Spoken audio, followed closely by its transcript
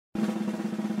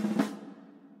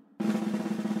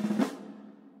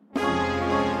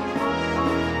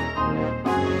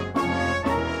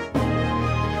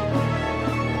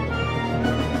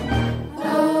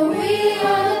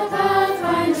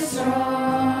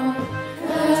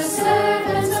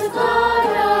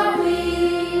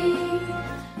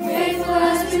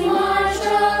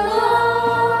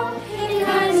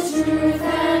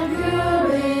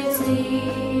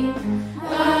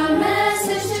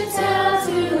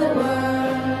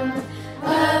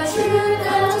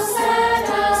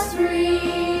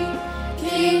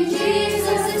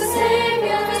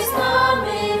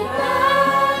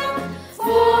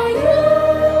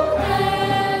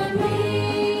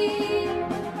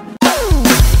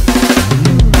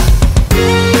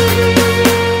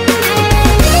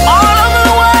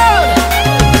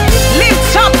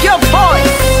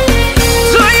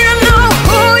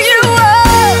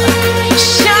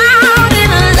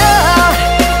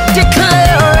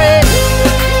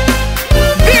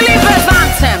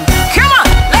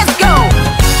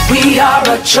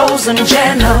chosen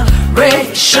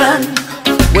generation.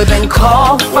 We've been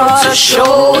called for to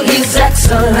show His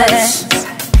excellence.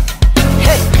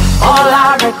 Hey, all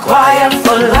I require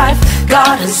for life,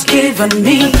 God has given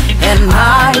me, and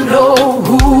I know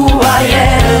who I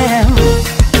am.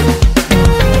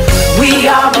 We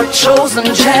are a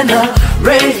chosen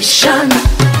generation.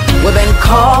 We've been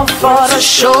called for to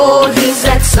show His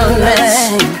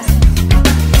excellence.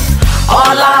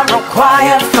 All I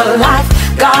require for life,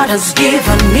 God has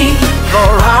given me, for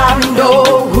I know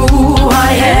who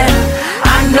I am.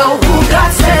 I know who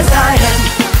God says I am,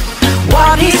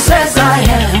 what He says I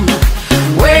am,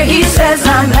 where He says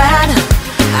I'm at.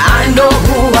 I know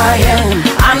who I am.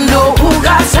 I know who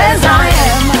God says I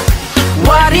am,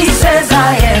 what He says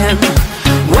I am,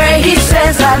 where He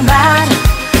says I'm at.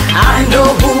 I know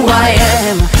who I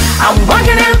am. I'm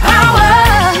working in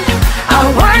power, I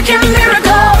work in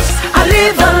miracles, I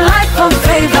live a life of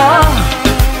favor.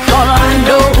 For I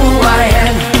know who I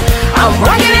am. I'm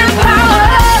working in power,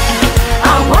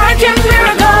 I work in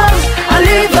miracles, I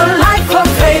live a life of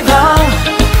favor.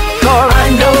 For I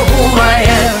know who I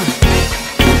am.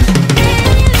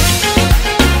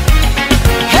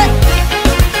 Hey,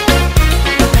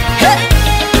 hey.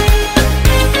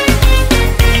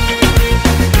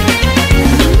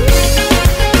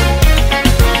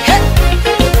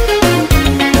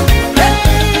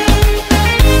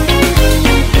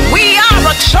 We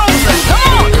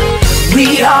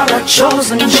are a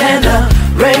chosen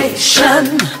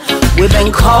generation. We've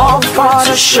been called for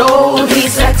to show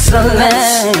His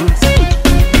excellence.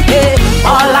 Yeah.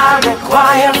 All I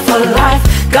require for life,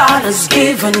 God has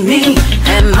given me,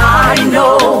 and I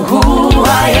know who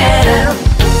I am.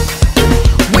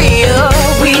 We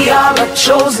are a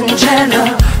chosen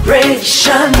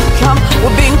generation.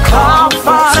 We've been called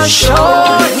for to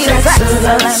show His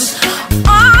excellence.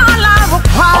 All I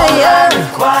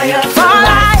require for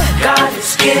life, God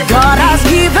has given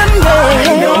me.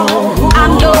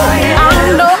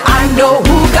 I know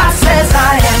who God says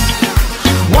I am,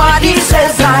 what He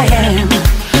says I am,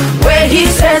 where He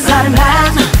says I'm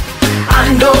at.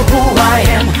 I know who I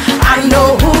am. I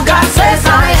know who God says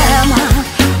I am,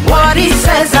 what He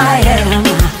says I am,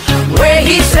 where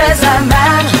He says I'm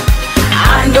at.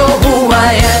 I know who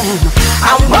I am.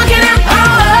 I'm working in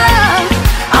power,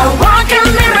 I walk in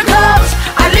miracles,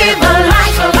 I live a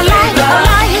life of favor.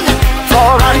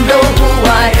 For I know who I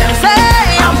am. Say,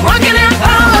 I'm walking in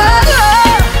power,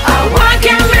 I walk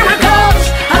in miracles,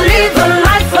 I live a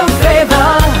life of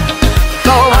favor.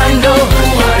 For I know who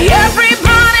I am.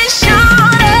 Everybody shout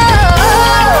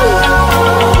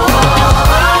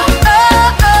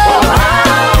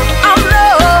I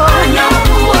know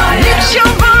who I am. Lift your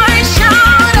voice,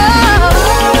 shout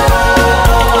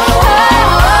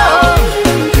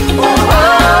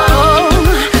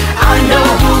I know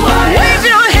who I am. Wave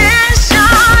your hands,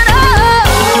 shout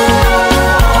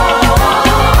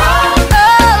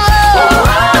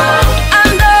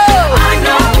I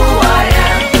know who I am.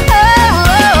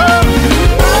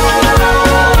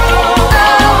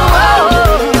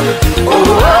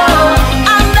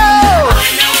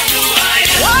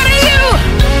 What are you?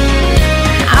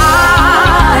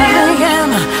 I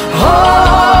am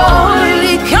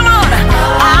holy. Come on.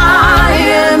 I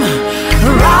am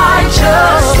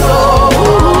righteous.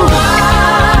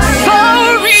 So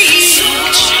rich.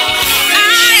 I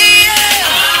am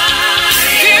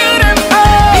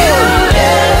beautiful.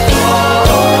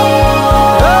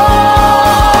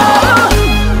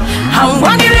 I'm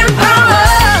walking in power,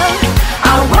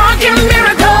 I walk in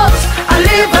miracles, I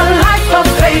live a life of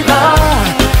favor.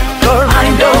 For I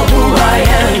know who I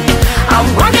am. I'm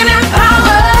walking in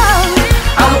power,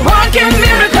 I walk in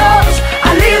miracles,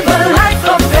 I live a life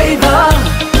of favor.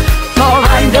 For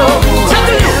I know who I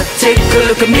am. Take a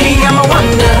look at me, I'm a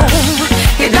wonder.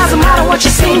 It doesn't matter what you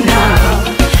see now.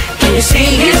 Can you see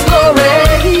His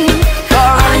glory? For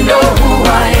I know who I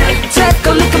am. Take a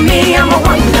look at me, I'm a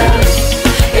wonder.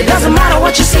 It doesn't matter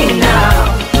what you see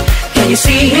now. Can you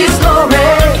see His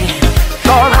glory?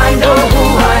 For I know who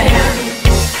I am.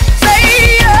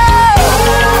 Say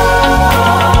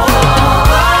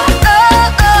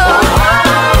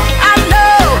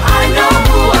I know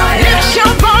who I am. Lift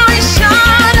your voice,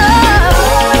 shout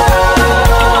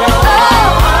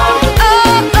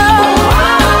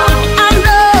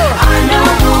I know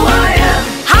who I am.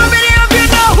 How many of you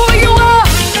know who you are?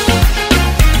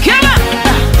 Come on.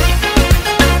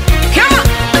 Come on.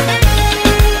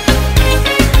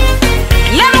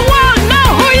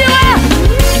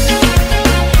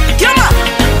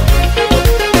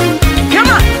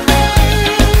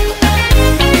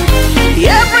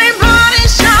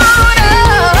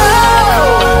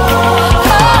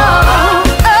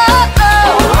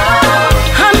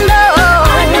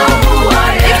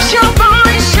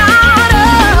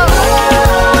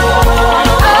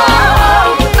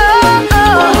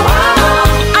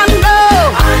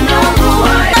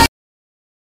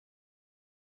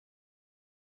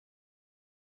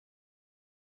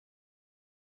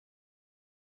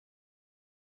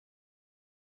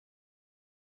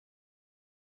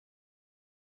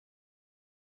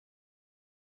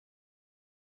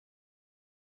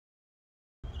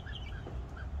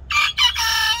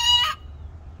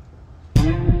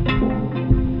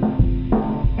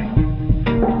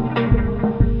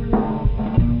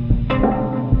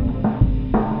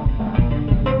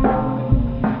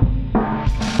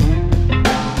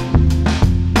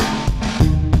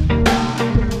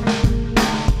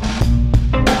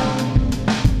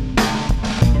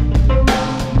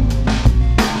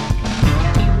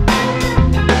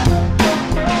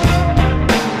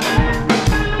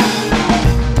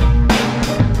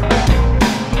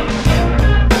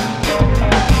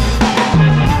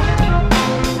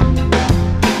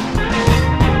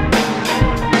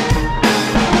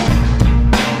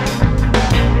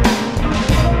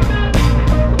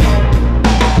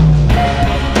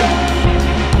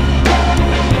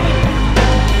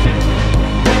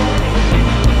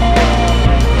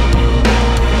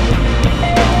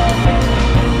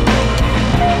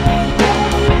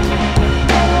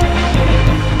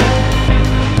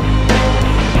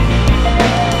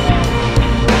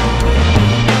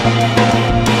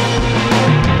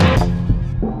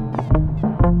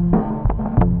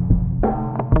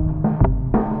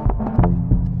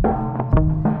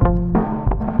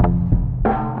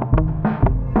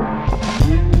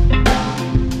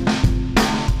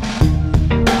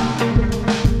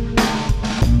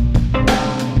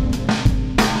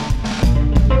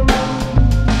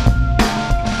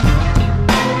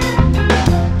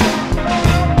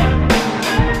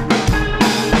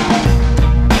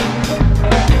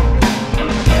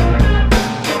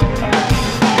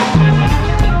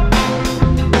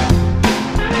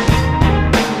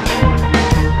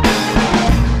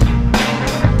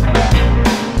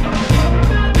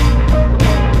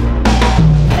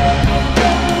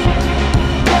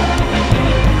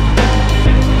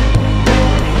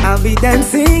 I'll be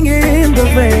dancing in the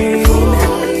rain.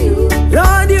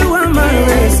 Lord, you are my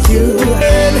rescue.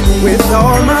 With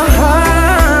all my heart